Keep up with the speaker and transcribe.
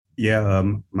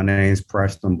My name's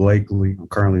Preston Blakely. I'm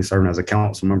currently serving as a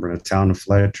council member in the town of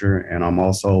Fletcher, and I'm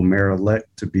also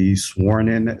mayor-elect to be sworn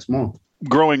in next month.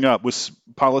 Growing up, was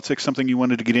politics something you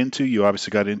wanted to get into? You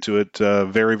obviously got into it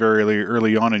very, very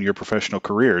early on in your professional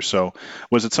career. So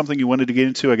was it something you wanted to get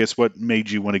into? I guess what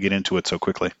made you want to get into it so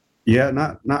quickly? Yeah,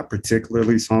 not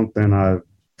particularly something I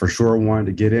for sure wanted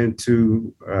to get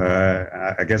into.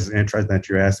 I guess it's interesting that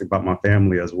you're asking about my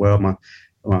family as well.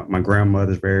 My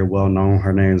grandmother's very well known.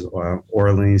 Her name's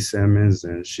Orlean Simmons,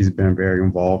 and she's been very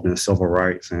involved in civil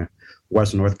rights in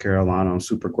Western North Carolina. I'm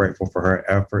super grateful for her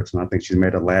efforts, and I think she's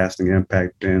made a lasting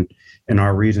impact in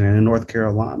our region and in North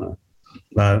Carolina.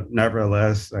 But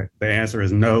nevertheless, the answer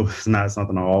is no. It's not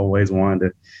something I always wanted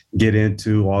to get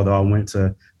into, although I went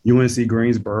to UNC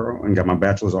Greensboro and got my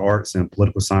bachelor's of arts in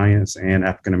political science and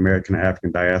African American and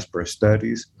African diaspora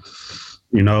studies.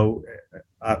 You know,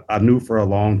 I knew for a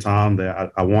long time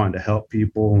that I wanted to help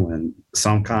people in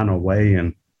some kind of way.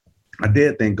 And I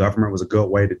did think government was a good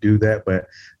way to do that, but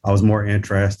I was more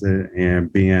interested in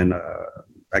being,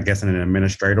 I guess, in an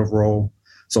administrative role.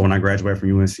 So when I graduated from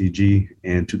UNCG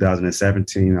in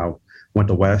 2017, I went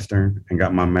to Western and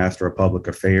got my Master of Public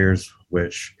Affairs,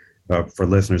 which for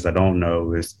listeners that don't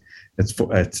know, it's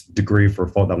a degree for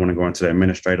folk that want to go into the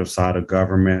administrative side of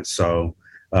government. So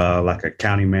like a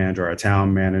county manager or a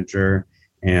town manager.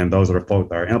 And those are the folk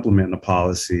that are implementing the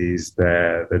policies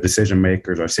that the decision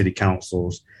makers or city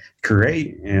councils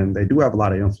create. And they do have a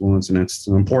lot of influence. And it's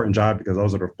an important job because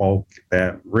those are the folk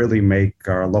that really make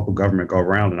our local government go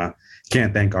around. And I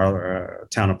can't thank our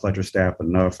town of Fletcher staff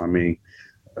enough. I mean,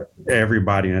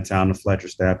 everybody in the town of Fletcher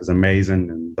staff is amazing.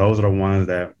 And those are the ones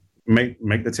that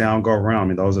make the town go around. I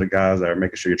mean, those are the guys that are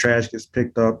making sure your trash gets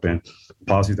picked up and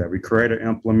policies that we create are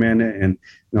implemented. And,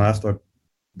 that's the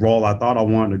role I thought I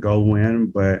wanted to go in,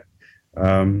 but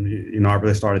I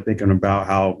really started thinking about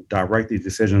how direct these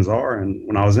decisions are. And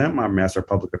when I was in my Master of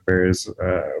Public Affairs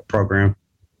program,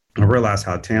 I realized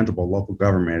how tangible local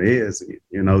government is.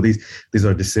 These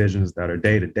are decisions that are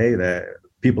day to day that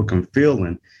people can feel.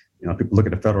 And people look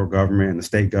at the federal government and the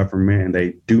state government, and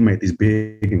they do make these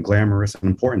big and glamorous and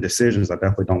important decisions. I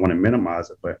definitely don't want to minimize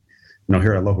it, but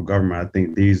here at local government, I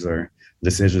think these are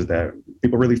decisions that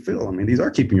people really feel. I mean, these are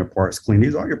keeping your parks clean.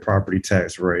 These are your property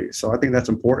tax rates. So I think that's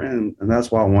important. And that's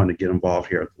why I wanted to get involved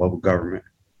here at local government.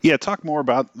 Yeah, talk more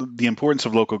about the importance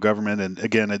of local government. And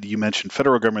again, you mentioned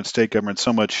federal government, state government,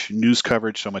 so much news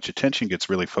coverage, so much attention gets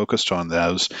really focused on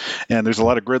those. And there's a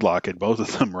lot of gridlock at both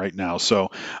of them right now. So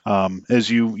as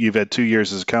you've had 2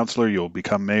 years as a counselor, you'll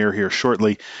become mayor here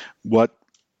shortly. What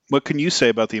can you say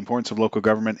about the importance of local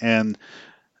government and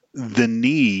the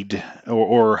need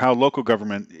or how local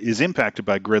government is impacted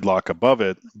by gridlock above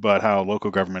it, but how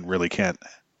local government really can't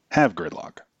have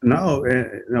gridlock? No,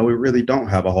 we really don't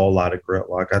have a whole lot of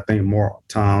gridlock. I think more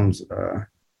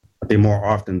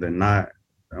often than not,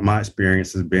 my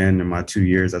experience has been in my 2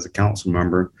 years as a council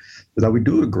member is that we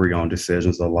do agree on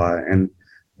decisions a lot. And,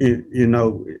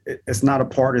 it's not a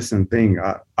partisan thing.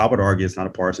 I would argue it's not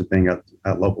a partisan thing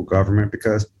at local government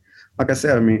because, like I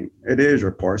said, I mean, it is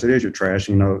your parks, it is your trash.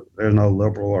 There's no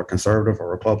liberal or conservative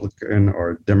or Republican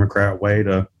or Democrat way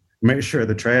to make sure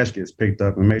the trash gets picked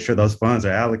up and make sure those funds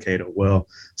are allocated well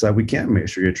so that we can make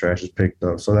sure your trash is picked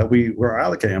up, so that we're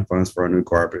allocating funds for a new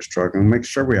garbage truck and make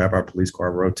sure we have our police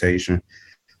car rotation.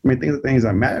 I mean, these are things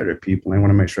that matter to people. They want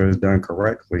to make sure it's done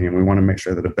correctly. And we want to make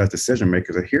sure that the best decision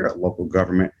makers are here at local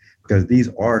government because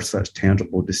these are such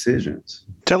tangible decisions.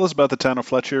 Tell us about the town of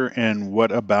Fletcher and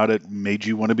what about it made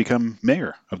you want to become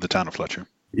mayor of the town of Fletcher?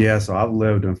 Yeah, so I've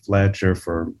lived in Fletcher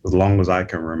for as long as I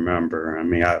can remember. I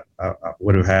mean, I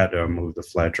would have had to move to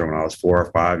Fletcher when I was 4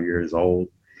 or 5 years old.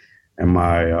 And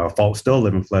my folks still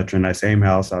live in Fletcher in that same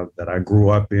house that I grew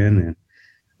up in. And,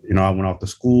 I went off to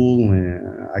school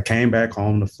and I came back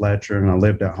home to Fletcher and I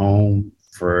lived at home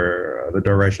for the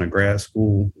duration of grad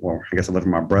school. Well, I guess I lived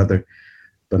with my brother.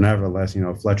 But nevertheless,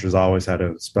 Fletcher's always had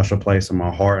a special place in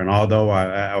my heart. And although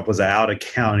I was an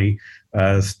out-of-county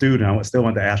student, I still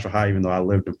went to Asheville High, even though I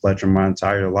lived in Fletcher my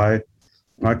entire life.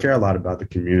 I care a lot about the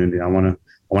community. I want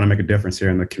to make a difference here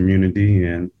in the community.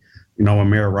 And, when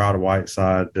Mayor Rod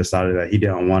Whiteside decided that he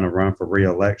didn't want to run for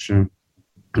re-election,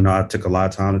 I took a lot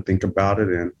of time to think about it.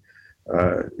 And,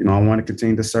 I want to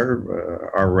continue to serve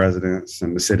our residents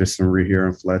and the citizenry here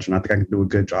in Fletcher. And I think I can do a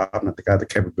good job. And I think I have the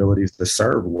capabilities to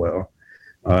serve well.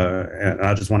 And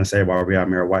I just want to say, while we have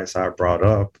Mayor Whiteside brought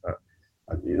up,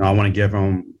 I want to give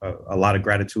him a lot of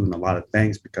gratitude and a lot of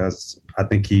thanks because I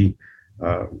think he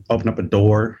opened up a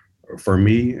door for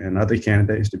me and other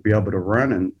candidates to be able to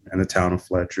run in the town of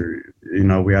Fletcher.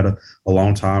 We had a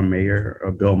longtime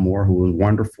mayor, Bill Moore, who was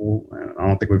wonderful. And I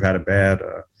don't think we've had a bad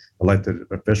elected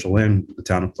official in the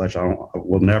town of Fletcher. I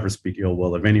will never speak ill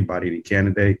will of anybody, any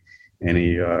candidate,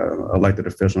 any elected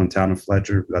official in the town of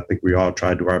Fletcher. I think we all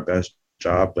try to do our best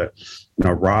job. But,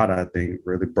 Rod, I think,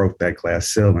 really broke that glass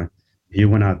ceiling. He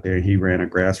went out there and he ran a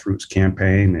grassroots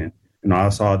campaign, and I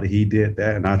saw that he did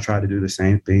that, and I tried to do the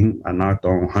same thing. I knocked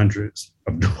on hundreds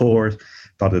of doors,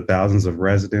 talked to thousands of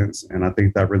residents, and I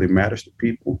think that really matters to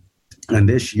people. And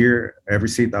this year, every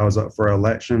seat that was up for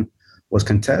election was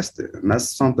contested, and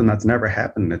that's something that's never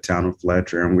happened in the town of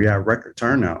Fletcher. And we had record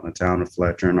turnout in the town of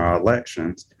Fletcher in our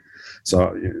elections.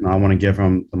 So, I want to give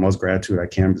him the most gratitude I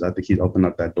can, because I think he's opened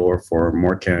up that door for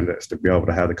more candidates to be able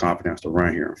to have the confidence to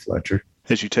run here in Fletcher.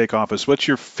 As you take office, what's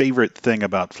your favorite thing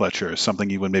about Fletcher?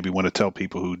 Something you would maybe want to tell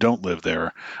people who don't live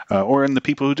there, or in the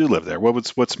people who do live there?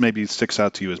 What's maybe sticks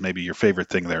out to you as maybe your favorite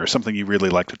thing there, or something you really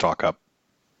like to talk up?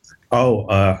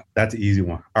 Oh, that's an easy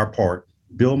one. Our park,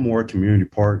 Bill Moore Community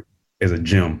Park, is a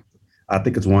gem. I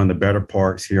think it's one of the better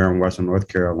parks here in Western North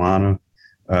Carolina.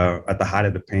 At the height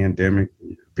of the pandemic,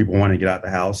 people want to get out the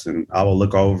house, and I will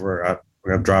look over.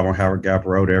 I drive on Howard Gap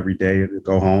Road every day to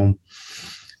go home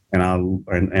and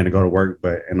to go to work.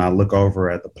 And I look over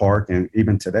at the park, and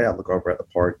even today I look over at the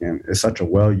park, and it's such a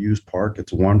well-used park.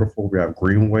 It's wonderful. We have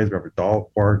greenways. We have a dog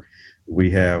park. We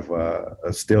have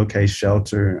a steel case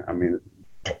shelter. I mean,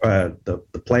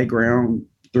 the playground,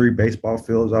 3 baseball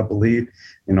fields, I believe.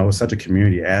 It's such a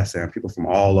community asset, and people from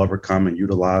all over come and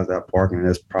utilize that park, and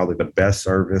it's probably the best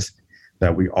service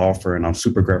that we offer. And I'm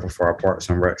super grateful for our Parks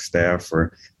and Rec staff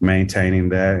for maintaining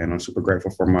that, and I'm super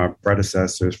grateful for my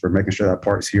predecessors for making sure that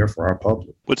park's here for our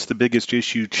public. What's the biggest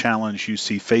issue, challenge you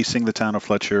see facing the town of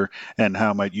Fletcher, and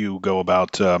how might you go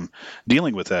about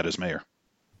dealing with that as mayor?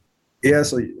 Yeah,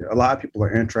 so a lot of people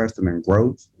are interested in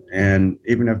growth. And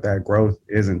even if that growth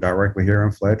isn't directly here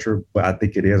in Fletcher, but I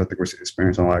think it is, I think we're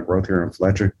experiencing a lot of growth here in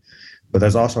Fletcher. But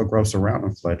there's also growth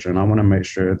surrounding Fletcher. And I want to make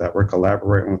sure that we're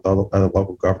collaborating with other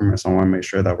local governments. I want to make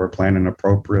sure that we're planning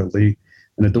appropriately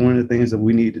and doing the things that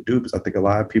we need to do, because I think a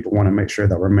lot of people want to make sure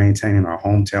that we're maintaining our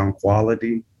hometown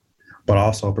quality, but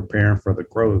also preparing for the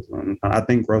growth. And I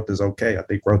think growth is okay. I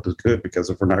think growth is good, because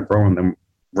if we're not growing, then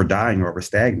we're dying or we're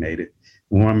stagnated.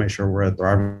 We want to make sure we're a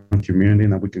thriving community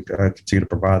and that we can continue to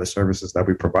provide the services that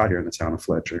we provide here in the town of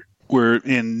Fletcher. We're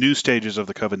in new stages of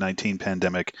the COVID-19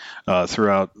 pandemic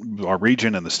throughout our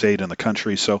region and the state and the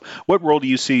country. So what role do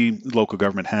you see local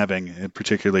government having, and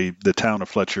particularly the town of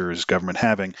Fletcher's government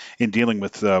having, in dealing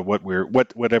with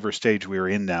whatever stage we're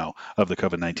in now of the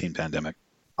COVID-19 pandemic?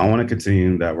 I want to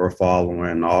continue that we're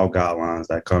following all guidelines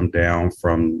that come down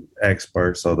from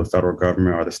experts, so the federal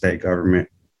government or the state government.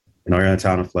 Here in the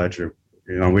town of Fletcher,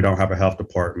 we don't have a health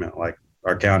department like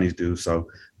our counties do. So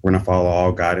we're going to follow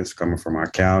all guidance coming from our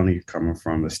county, coming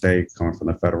from the state, coming from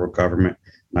the federal government.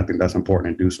 And I think that's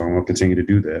important to do. So I'm going to continue to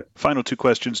do that. Final 2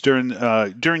 questions. During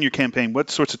your campaign, what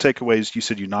sorts of takeaways? You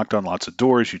said you knocked on lots of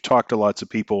doors. You talked to lots of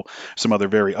people. Some other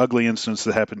very ugly incidents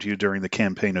that happened to you during the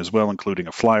campaign as well, including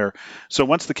a flyer. So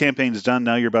once the campaign is done,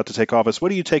 now you're about to take office.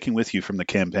 What are you taking with you from the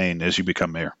campaign as you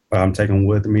become mayor? I'm taking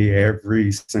with me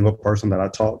every single person that I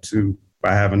talk to.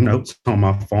 I have notes on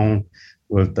my phone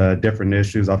with different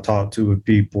issues I've talked to with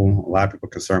people. A lot of people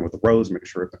concerned with the roads, making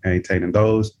sure we're maintaining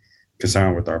those,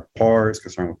 concerned with our parks,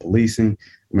 concerned with policing.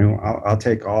 I mean, I'll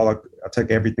take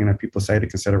everything that people say to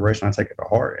consideration. I take it to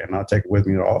heart, and I'll take it with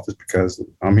me to office, because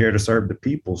I'm here to serve the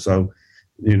people. So,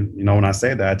 when I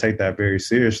say that, I take that very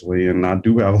seriously. And I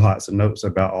do have lots of notes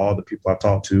about all the people I've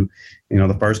talked to.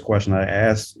 The first question I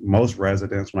asked most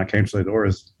residents when I came to the door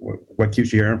is, what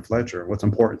keeps you here in Fletcher? What's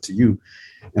important to you?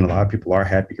 And a lot of people are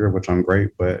happy here, which I'm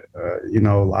great. But, a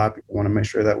lot of people want to make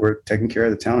sure that we're taking care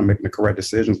of the town and making the correct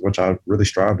decisions, which I really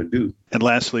strive to do. And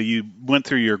lastly, you went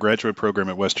through your graduate program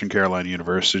at Western Carolina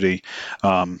University.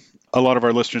 A lot of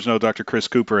our listeners know Dr. Chris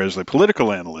Cooper as a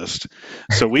political analyst.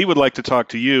 So we would like to talk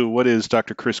to you. What is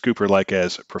Dr. Chris Cooper like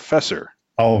as a professor?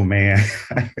 Oh, man.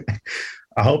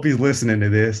 I hope he's listening to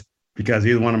this, because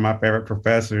he's one of my favorite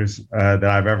professors that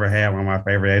I've ever had, one of my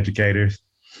favorite educators.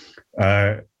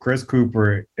 Chris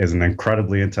Cooper is an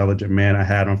incredibly intelligent man. I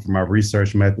had him for my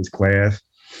research methods class,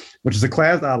 which is a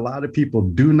class that a lot of people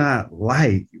do not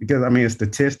like, because, it's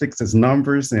statistics, it's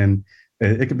numbers, and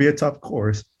it can be a tough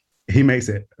course. He makes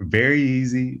it very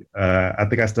easy. I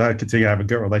think I still continue to have a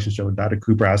good relationship with Dr.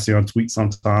 Cooper. I see him tweet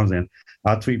sometimes, and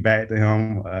I'll tweet back to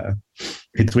him.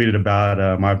 He tweeted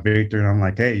about my victory, and I'm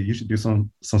like, hey, you should do some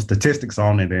statistics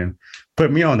on it and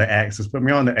put me on the axis, put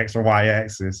me on the X or Y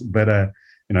axis. But,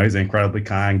 he's an incredibly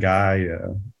kind guy,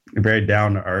 very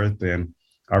down to earth. And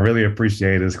I really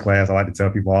appreciate his class. I like to tell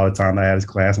people all the time that I had his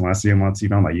class. When I see him on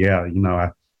TV, I'm like, yeah,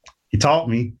 he taught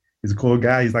me. He's a cool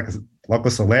guy. He's like a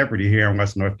local celebrity here in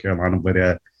Western North Carolina,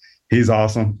 but he's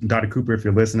awesome. Dr. Cooper, if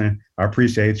you're listening, I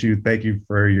appreciate you. Thank you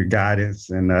for your guidance,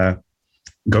 and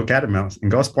go Catamounts and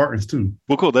go Spartans too.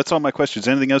 Well, cool. That's all my questions.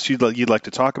 Anything else you'd like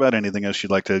to talk about? Anything else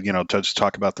you'd like to, just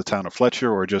talk about the town of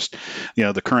Fletcher, or just,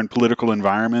 the current political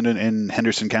environment in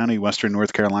Henderson County, Western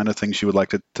North Carolina, things you would like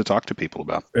to talk to people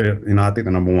about? I think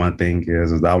the number one thing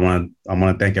is I want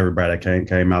to thank everybody that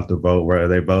came out to vote, whether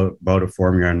they voted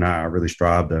for me or not. I really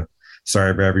strive to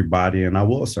serve everybody, and I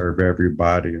will serve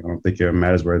everybody. I don't think it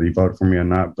matters whether you voted for me or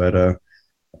not, but I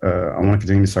want to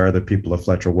continue to serve the people of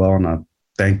Fletcher well, and I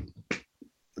thank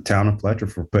the town of Fletcher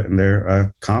for putting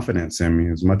their confidence in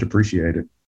me. It's much appreciated.